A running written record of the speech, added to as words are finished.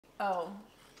Oh,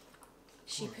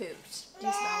 she pooped. Do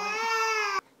you smell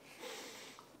it?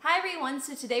 Hi everyone,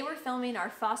 so today we're filming our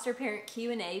foster parent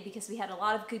Q&A because we had a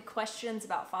lot of good questions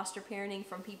about foster parenting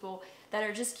from people that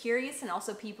are just curious and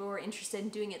also people who are interested in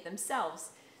doing it themselves.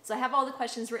 So I have all the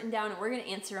questions written down and we're going to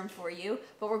answer them for you,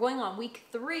 but we're going on week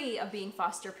 3 of being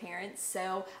foster parents,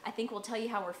 so I think we'll tell you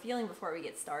how we're feeling before we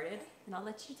get started, and I'll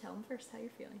let you tell them first how you're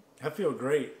feeling. I feel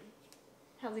great.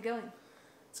 How's it going?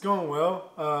 It's going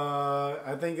well.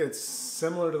 I think it's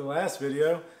similar to the last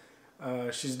video.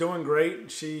 She's doing great.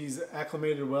 She's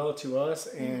acclimated well to us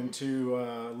and to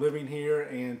living here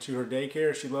and to her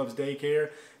daycare. She loves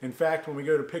daycare. In fact, when we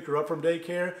go to pick her up from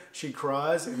daycare, she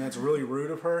cries, and that's really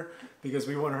rude of her because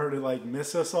we want her to like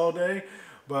miss us all day.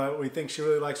 But we think she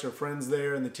really likes her friends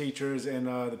there and the teachers and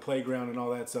the playground and all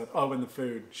that stuff. Oh, and the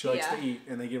food. She likes to eat,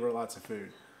 and they give her lots of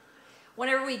food.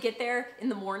 Whenever we get there in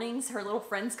the mornings, her little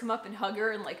friends come up and hug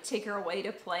her and like take her away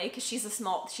to play because she's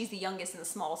the youngest and the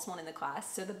smallest one in the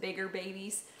class. So the bigger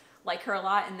babies like her a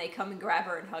lot and they come and grab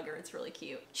her and hug her. It's really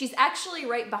cute. She's actually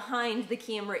right behind the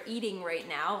camera eating right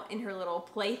now in her little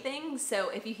plaything. So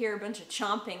if you hear a bunch of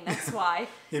chomping, that's why.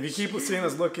 If you keep seeing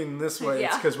us looking this way,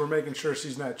 it's because we're making sure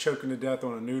she's not choking to death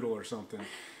on a noodle or something.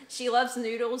 She loves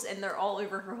noodles and they're all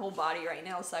over her whole body right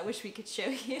now. So I wish we could show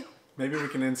you. Maybe we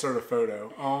can insert a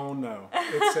photo. Oh no,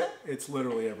 it's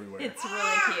literally everywhere. It's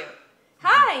really cute.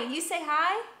 Hi, you say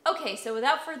hi? Okay, so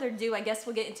without further ado, I guess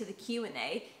we'll get into the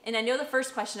Q&A. And I know the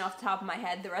first question off the top of my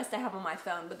head, the rest I have on my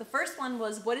phone. But the first one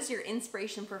was, what is your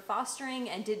inspiration for fostering,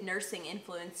 and did nursing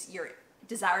influence your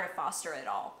desire to foster at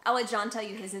all? I'll let Jon tell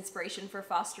you his inspiration for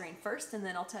fostering first, and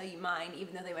then I'll tell you mine,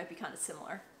 even though they might be kind of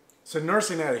similar. So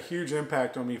nursing had a huge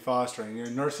impact on me fostering. You know,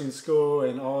 nursing school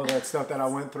and all of that stuff that I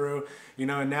went through, you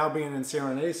know, and now being in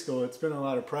CRNA school, it's been a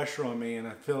lot of pressure on me, and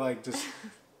I feel like just...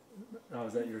 Oh,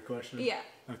 is that your question? Yeah.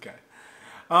 Okay.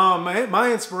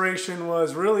 My inspiration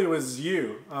was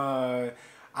you. I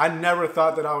never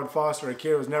thought that I would foster a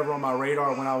kid. It was never on my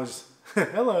radar when I was...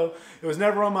 Hello. It was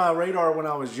never on my radar when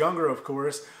I was younger, of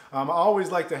course. I always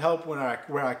like to help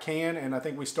where I can, and I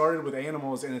think we started with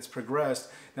animals and it's progressed.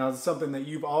 Now it's something that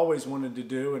you've always wanted to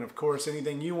do, and of course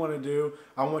anything you want to do,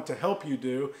 I want to help you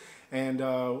do. And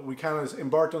we kind of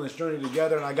embarked on this journey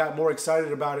together, and I got more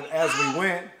excited about it as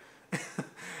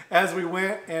we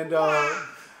went. And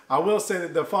I will say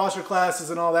that the foster classes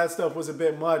and all that stuff was a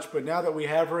bit much, but now that we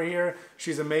have her here,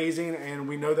 she's amazing, and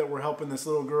we know that we're helping this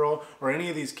little girl, or any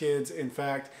of these kids, in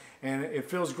fact, and it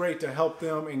feels great to help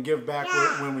them and give back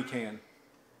when we can.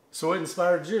 So what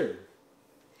inspired you?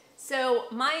 So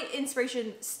my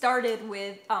inspiration started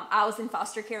with, I was in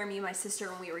foster care, me and my sister,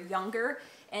 when we were younger,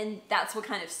 and that's what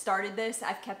kind of started this.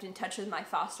 I've kept in touch with my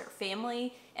foster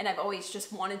family, and I've always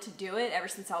just wanted to do it ever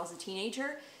since I was a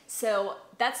teenager. So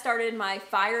that started my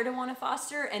fire to want to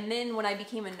foster, and then when I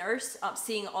became a nurse,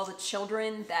 seeing all the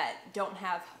children that don't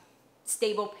have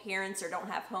stable parents or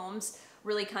don't have homes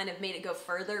really kind of made it go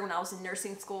further. When I was in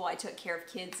nursing school, I took care of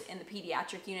kids in the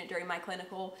pediatric unit during my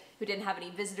clinical who didn't have any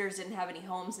visitors, didn't have any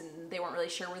homes, and they weren't really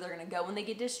sure where they're going to go when they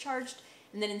get discharged.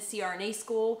 And then in CRNA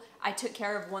school, I took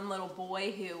care of one little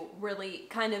boy who really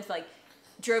kind of like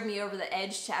drove me over the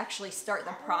edge to actually start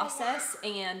the process.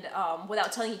 And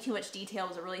without telling you too much detail, it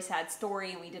was a really sad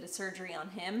story, and we did a surgery on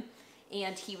him,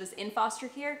 and he was in foster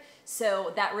care.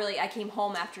 So that really, I came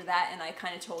home after that, and I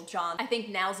kind of told Jon, I think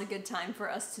now's a good time for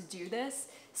us to do this.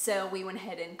 So we went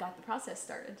ahead and got the process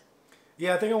started.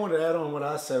 Yeah, I think I wanted to add on what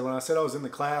I said. When I said I was in the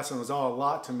class and it was all a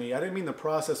lot to me, I didn't mean the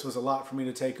process was a lot for me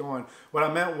to take on. What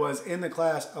I meant was in the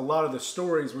class, a lot of the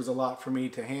stories was a lot for me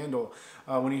to handle.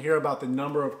 When you hear about the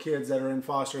number of kids that are in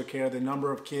foster care, the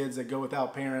number of kids that go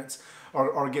without parents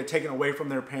or get taken away from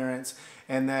their parents,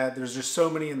 and that there's just so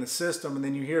many in the system, and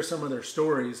then you hear some of their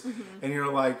stories, and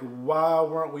you're like, why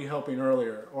weren't we helping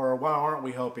earlier? Or why aren't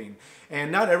we helping?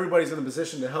 And not everybody's in a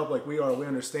position to help like we are. We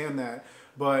understand that.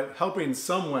 But helping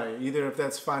some way, either if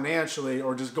that's financially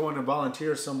or just going to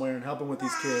volunteer somewhere and helping with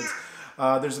these kids.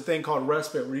 There's a thing called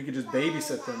respite where you could just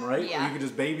babysit them, right? Yeah. Or you could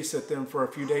just babysit them for a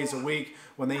few days a week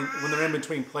when they're in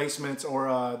between placements,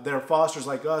 or their fosters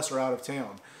like us are out of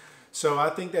town. So I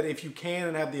think that if you can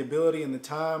and have the ability and the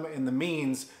time and the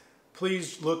means,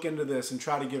 please look into this and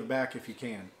try to give back if you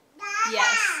can.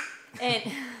 Yes. And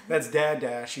that's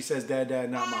Dad. She says Dad,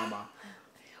 not Mama.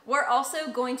 We're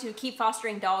also going to keep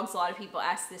fostering dogs. A lot of people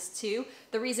ask this too.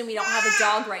 The reason we don't have a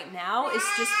dog right now is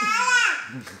just...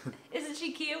 Isn't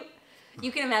she cute?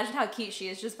 You can imagine how cute she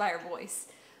is just by her voice.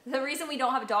 The reason we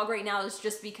don't have a dog right now is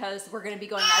just because we're going to be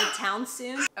going out of town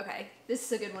soon. Okay, this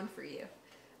is a good one for you.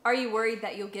 Are you worried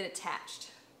that you'll get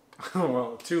attached?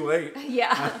 Well, too late.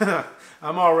 Yeah.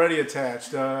 I'm already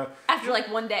attached. After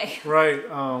like one day. Right.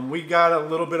 We got a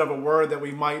little bit of a word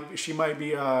that she might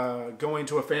be going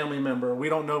to a family member. We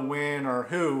don't know when or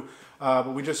who,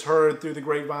 but we just heard through the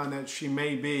grapevine that she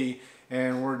may be.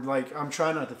 And we're like, I'm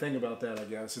trying not to think about that, I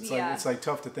guess. It's like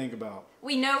tough to think about.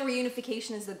 We know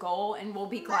reunification is the goal, and we'll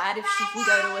be glad if she can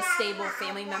go to a stable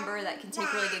family member that can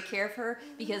take really good care of her,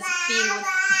 because being with...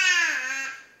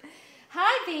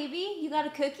 Hi, baby. You got a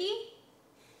cookie?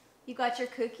 You got your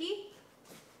cookie?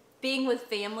 Being with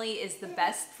family is the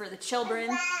best for the children,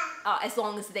 as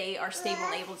long as they are stable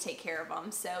and able to take care of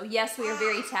them. So yes, we are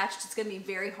very attached. It's going to be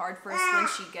very hard for us when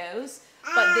she goes,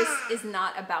 but this is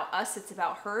not about us. It's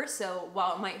about her. So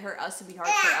while it might hurt us and be hard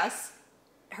for us,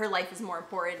 her life is more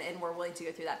important, and we're willing to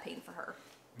go through that pain for her.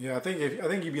 Yeah, I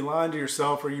think you'd be lying to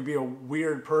yourself, or you'd be a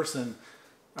weird person.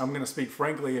 I'm going to speak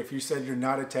frankly if you said you're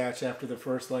not attached after the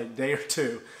first day or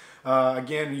two.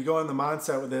 Again, you go in the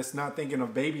mindset with this, not thinking of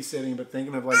babysitting, but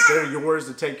thinking of they're yours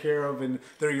to take care of and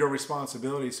they're your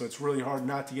responsibility. So it's really hard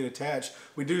not to get attached.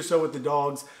 We do so with the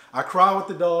dogs. I cry with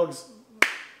the dogs.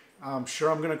 I'm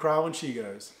sure I'm going to cry when she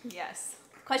goes. Yes.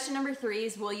 Question number 3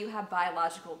 is, will you have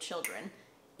biological children?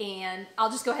 And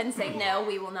I'll just go ahead and say no,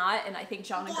 we will not. And I think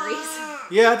Jon agrees.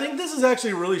 Yeah, I think this is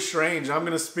actually really strange. I'm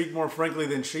going to speak more frankly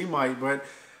than she might, but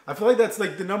I feel like that's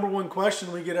the number one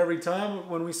question we get every time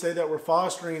when we say that we're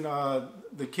fostering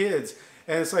the kids.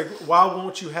 And it's like, why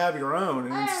won't you have your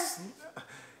own? And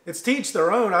it's teach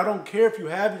their own. I don't care if you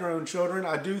have your own children.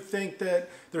 I do think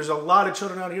that there's a lot of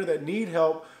children out here that need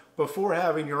help before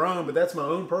having your own, but that's my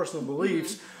own personal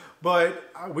beliefs. But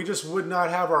we just would not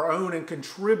have our own and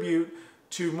contribute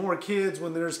to more kids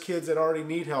when there's kids that already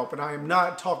need help. And I am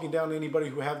not talking down to anybody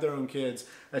who have their own kids.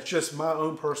 That's just my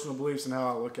own personal beliefs and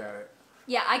how I look at it.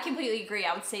 Yeah, I completely agree.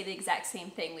 I would say the exact same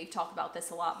thing. We've talked about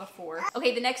this a lot before.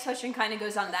 Okay, the next question kind of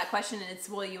goes on to that question, and it's,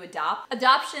 will you adopt?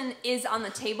 Adoption is on the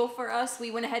table for us. We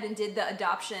went ahead and did the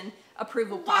adoption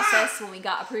approval process when we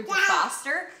got approved to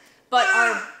foster, but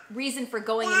our reason for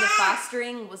going into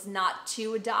fostering was not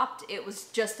to adopt. It was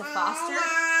just to foster.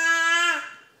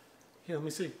 Here, let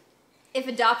me see. If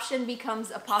adoption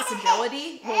becomes a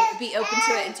possibility, we'll be open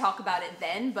to it and talk about it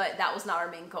then, but that was not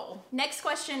our main goal. Next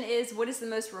question is, what is the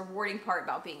most rewarding part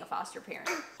about being a foster parent?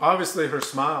 Obviously her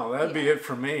smile. That'd be it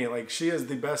for me. She is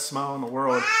the best smile in the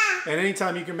world. And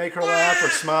anytime you can make her laugh or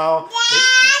smile.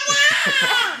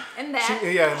 And that.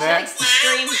 She likes to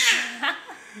scream.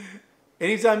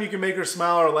 Anytime you can make her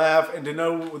smile or laugh, and to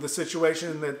know the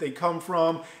situation that they come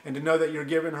from, and to know that you're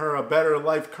giving her a better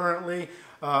life currently,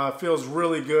 feels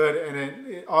really good. And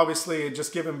it obviously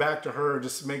just giving back to her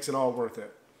just makes it all worth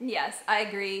it. Yes, I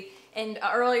agree. And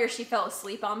earlier she fell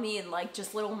asleep on me, and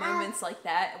just little moments like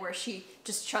that where she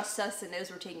just trusts us and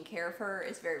knows we're taking care of her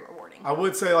is very rewarding. I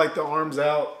would say the arms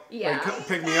out,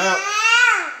 pick me up.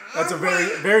 That's a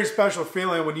very, very special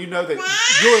feeling when you know that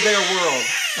you're their world.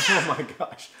 Oh my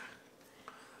gosh.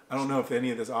 I don't know if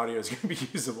any of this audio is going to be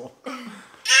usable.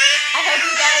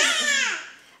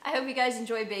 I hope you guys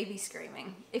enjoy baby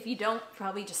screaming. If you don't,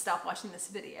 probably just stop watching this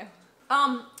video.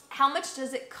 How much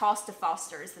does it cost to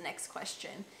foster is the next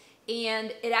question.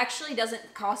 And it actually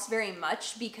doesn't cost very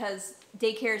much because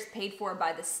daycare is paid for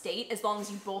by the state as long as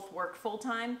you both work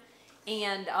full-time.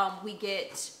 And we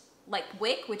get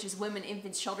WIC, which is Women,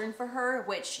 Infants, Children for her,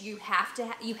 which you have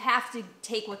to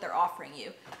take what they're offering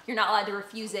you. You're not allowed to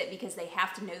refuse it because they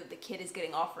have to know that the kid is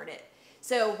getting offered it.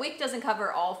 So WIC doesn't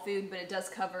cover all food, but it does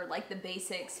cover the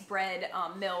basics, bread,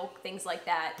 milk, things like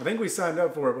that. I think we signed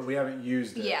up for it, but we haven't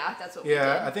used it. Yeah, that's what we did.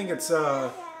 Yeah, I think it's,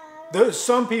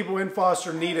 some people in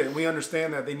foster need it, and we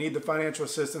understand that. They need the financial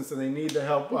assistance, and they need the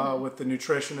help with the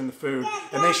nutrition and the food,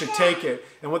 and they should take it.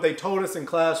 And what they told us in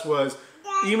class was,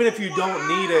 even if you don't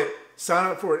need it,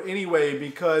 sign up for it anyway,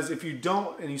 because if you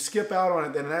don't and you skip out on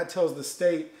it, then that tells the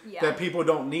state that people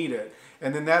don't need it.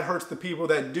 And then that hurts the people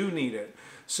that do need it.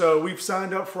 So we've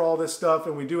signed up for all this stuff,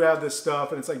 and we do have this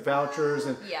stuff, and it's vouchers.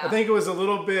 And I think it was a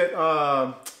little bit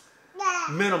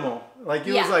minimal.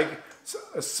 It was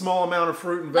a small amount of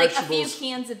fruit and vegetables. A few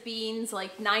cans of beans,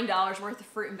 $9 worth of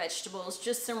fruit and vegetables,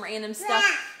 just some random stuff.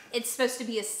 It's supposed to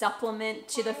be a supplement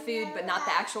to the food, but not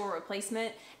the actual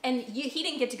replacement. And he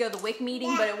didn't get to go to the WIC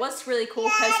meeting, but it was really cool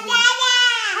because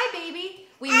hi, baby.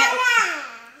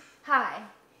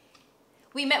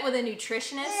 We met with a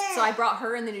nutritionist, so I brought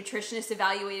her, and the nutritionist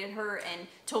evaluated her and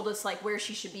told us where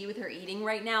she should be with her eating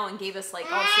right now, and gave us all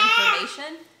this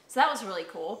information. So that was really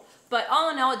cool. But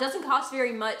all in all, it doesn't cost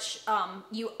very much.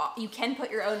 You can put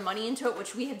your own money into it,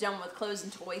 which we have done with clothes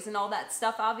and toys and all that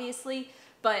stuff, obviously.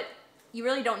 But you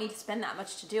really don't need to spend that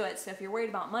much to do it. So if you're worried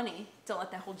about money, don't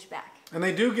let that hold you back. And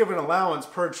they do give an allowance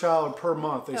per child per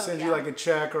month. They send yeah. you like a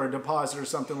check or a deposit or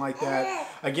something like that.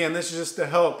 Again, this is just to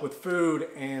help with food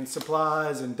and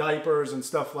supplies and diapers and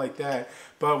stuff like that.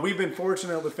 But we've been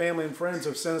fortunate with family and friends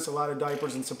who have sent us a lot of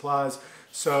diapers and supplies.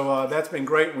 So that's been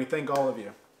great, and we thank all of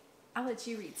you. I'll let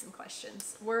you read some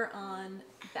questions. We're on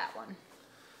that one.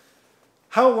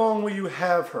 How long will you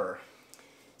have her?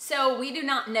 So we do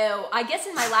not know. I guess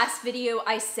in my last video,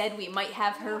 I said we might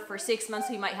have her for 6 months.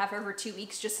 We might have her for 2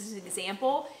 weeks, just as an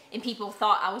example. And people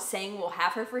thought I was saying we'll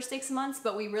have her for 6 months,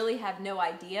 but we really have no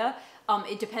idea.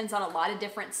 It depends on a lot of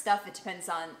different stuff. It depends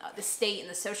on the state and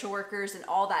the social workers and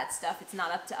all that stuff. It's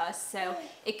not up to us. So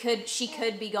she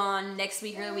could be gone next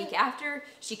week or the week after.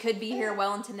 She could be here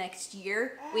well into next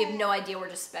year. We have no idea. We're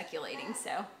just speculating.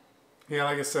 So. Yeah,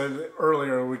 like I said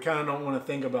earlier, we kind of don't want to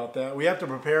think about that. We have to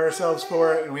prepare ourselves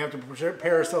for it, and we have to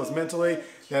prepare ourselves mentally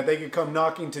that they could come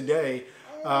knocking today.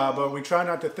 But we try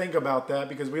not to think about that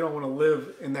because we don't want to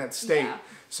live in that state. Yeah.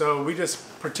 So we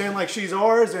just pretend like she's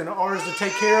ours and ours to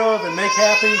take care of and make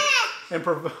happy. And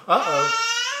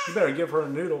you better give her a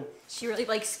noodle. She really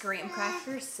likes graham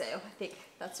crackers, so I think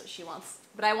that's what she wants.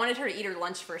 But I wanted her to eat her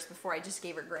lunch first before I just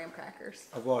gave her graham crackers.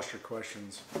 I've lost your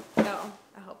questions. Oh,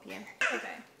 I'll help you.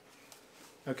 Okay.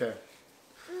 Okay.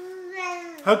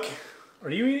 Okay. Are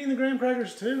you eating the graham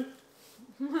crackers too?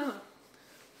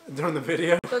 During the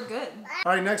video? They're good.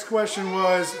 All right, next question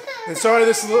was, and sorry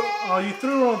this is a little, oh, you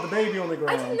threw on the baby on the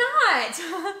ground. I did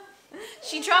not.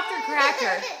 She dropped her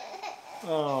cracker.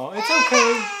 Oh, it's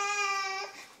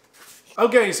okay.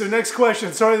 Okay, so next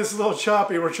question. Sorry this is a little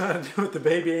choppy. We're trying to do with the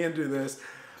baby and do this.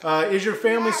 Is your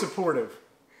family supportive?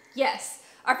 Yes.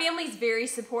 Our family's very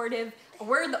supportive.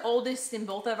 We're the oldest in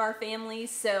both of our families,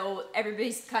 so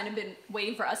everybody's kind of been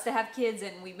waiting for us to have kids,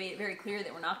 and we made it very clear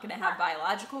that we're not going to have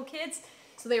biological kids.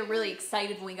 So they were really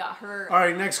excited when we got her. All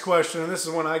right, next question, and this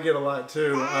is one I get a lot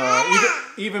too.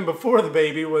 Even before the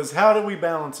baby, was how do we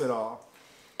balance it all?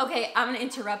 Okay, I'm going to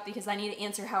interrupt because I need to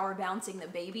answer how we're balancing the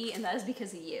baby, and that is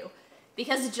because of you.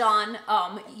 Because of John,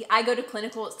 I go to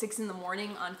clinical at 6 in the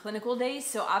morning on clinical days,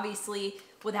 so obviously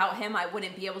without him I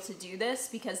wouldn't be able to do this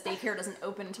because daycare doesn't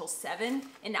open until 7,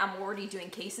 and I'm already doing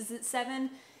cases at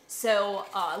 7. So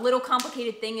a little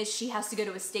complicated thing is she has to go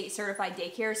to a state certified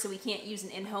daycare, so we can't use an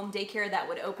in-home daycare that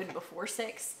would open before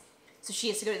 6. So she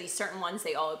has to go to these certain ones,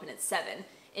 they all open at 7.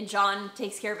 And John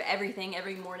takes care of everything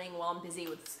every morning while I'm busy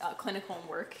with clinical and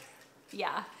work.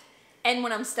 Yeah. And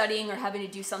when I'm studying or having to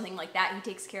do something like that, he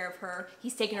takes care of her.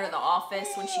 He's taken her to the office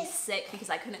when she's sick because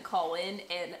I couldn't call in.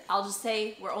 And I'll just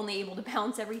say we're only able to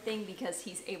balance everything because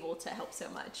he's able to help so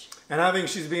much. And I think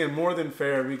she's being more than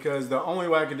fair because the only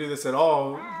way I could do this at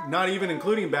all, not even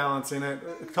including balancing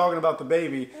it, talking about the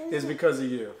baby, is because of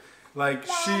you. Like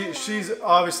she's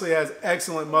obviously has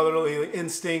excellent motherly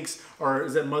instincts, or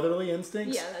is it motherly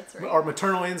instincts? Yeah, that's right. Or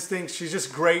maternal instincts. She's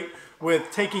just great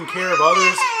with taking care of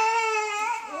others.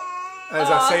 As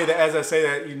I say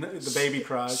that, the baby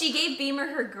cries. She gave Beamer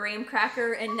her graham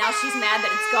cracker, and now she's mad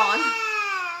that it's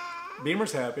gone.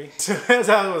 Beamer's happy. So as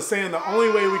I was saying, the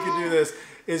only way we could do this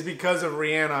is because of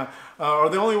Rihanna, or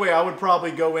the only way I would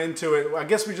probably go into it. I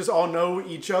guess we just all know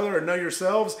each other and know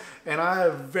yourselves, and I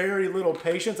have very little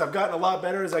patience. I've gotten a lot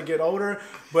better as I get older,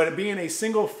 but being a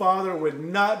single father would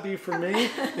not be for me.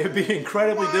 It'd be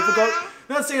incredibly difficult.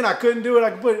 Not saying I couldn't do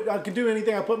it. I could do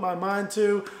anything I put my mind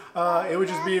to. It would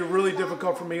just be really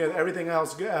difficult for me with everything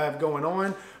else I have going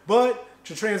on. But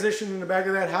to transition in the back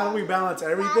of that, how do we balance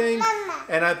everything?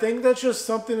 And I think that's just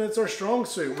something that's our strong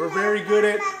suit. We're very good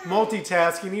at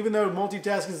multitasking, even though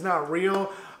multitasking is not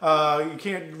real. You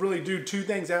can't really do two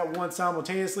things at once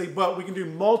simultaneously, but we can do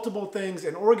multiple things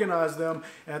and organize them,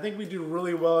 and I think we do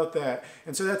really well at that.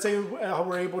 And so that's how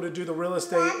we're able to do the real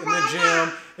estate and the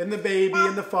gym and the baby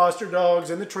and the foster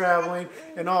dogs and the traveling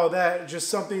and all of that. Just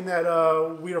something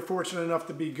that we are fortunate enough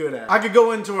to be good at. I could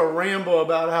go into a ramble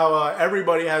about how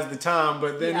everybody has the time,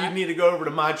 but then you need to go over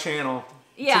to my channel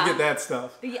to get that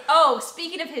stuff. Oh,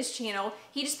 speaking of his channel,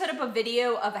 he just put up a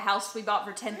video of a house we bought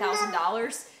for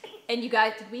 $10,000. And you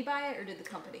guys, did we buy it or did the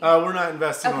company? We're not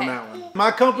investing on that one. My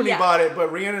company bought it,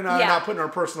 but Rihanna and I are not putting our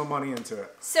personal money into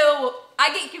it. So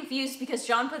I get confused because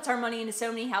John puts our money into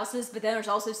so many houses, but then there's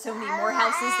also so many more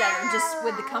houses that are just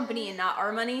with the company and not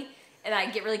our money. And I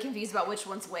get really confused about which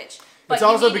one's which. But it's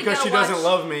also because she doesn't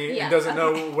love me and doesn't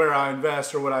know where I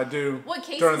invest or what I do What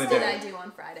cases during the day. did I do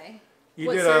on Friday?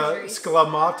 You did a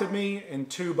sclerotomy and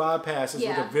 2 bypasses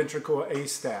with a ventricle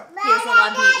A-stap. He doesn't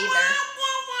love me either.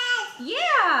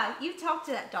 Yeah, you talked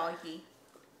to that doggy.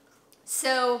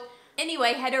 So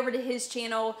anyway, head over to his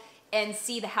channel and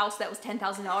see the house that was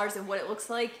 $10,000 and what it looks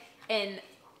like. And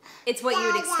it's what you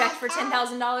would expect for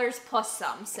 $10,000 plus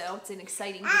some. So it's an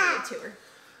exciting video tour.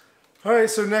 All right,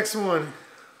 so next one.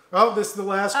 Oh, this is the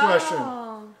last question. Oh.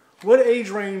 What age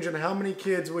range and how many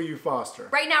kids will you foster?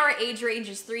 Right now our age range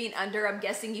is 3 and under. I'm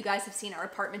guessing you guys have seen our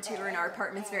apartment tour, and our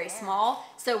apartment's very small.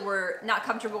 So we're not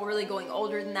comfortable really going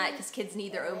older than that because kids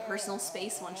need their own personal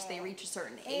space once they reach a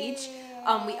certain age.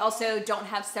 We also don't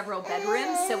have several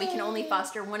bedrooms, so we can only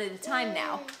foster one at a time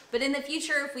now. But in the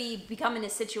future, if we become in a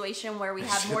situation where we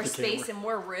have more space and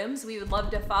more rooms, we would love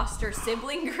to foster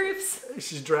sibling groups.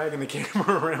 She's dragging the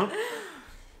camera around.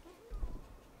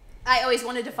 I always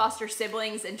wanted to foster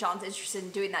siblings, and John's interested in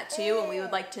doing that too, and we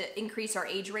would like to increase our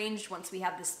age range once we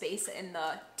have the space and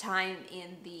the time,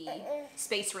 in the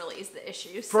space really is the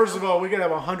issue. So. First of all, we could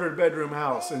have a 100-bedroom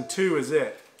house, and 2 is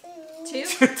it. 2?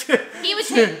 He would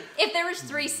take, if there was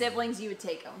 3 siblings, you would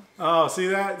take them. Oh, see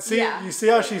that? See, yeah. You see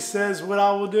how she says what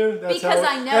I will do? That's because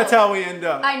how I know. That's how we end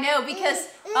up. I know, because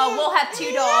we'll have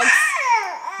 2 dogs.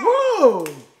 Whoa!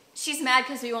 She's mad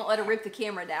because we won't let her rip the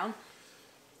camera down.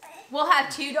 We'll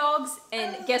have 2 dogs,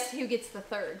 and guess who gets the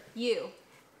third? You.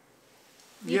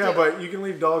 Yeah, but you can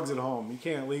leave dogs at home. You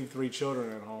can't leave 3 children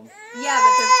at home. Yeah,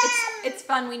 but it's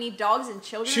fun. We need dogs and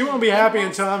children. She won't be happy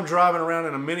until I'm driving around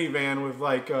in a minivan with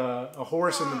like a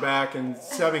horse in the back and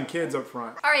 7 kids up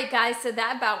front. All right, guys, so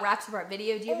that about wraps up our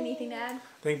video. Do you have anything to add?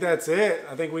 I think that's it.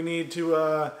 I think we need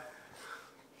to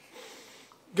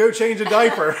go change a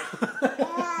diaper.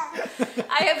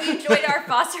 I hope you enjoyed our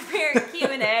foster parent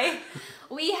Q&A.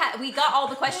 We got all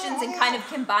the questions and kind of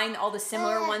combined all the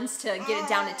similar ones to get it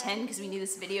down to 10 because we knew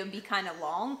this video would be kind of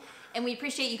long. And we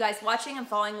appreciate you guys watching and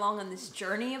following along on this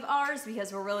journey of ours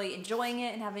because we're really enjoying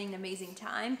it and having an amazing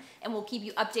time. And we'll keep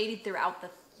you updated throughout the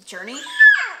journey.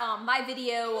 My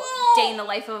video, Day in the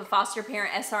Life of a Foster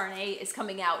Parent SRNA, is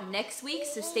coming out next week,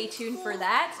 so stay tuned for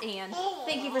that. And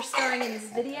thank you for starring in this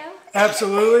video.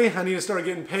 Absolutely. I need to start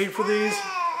getting paid for these.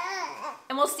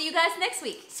 And we'll see you guys next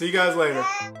week. See you guys later.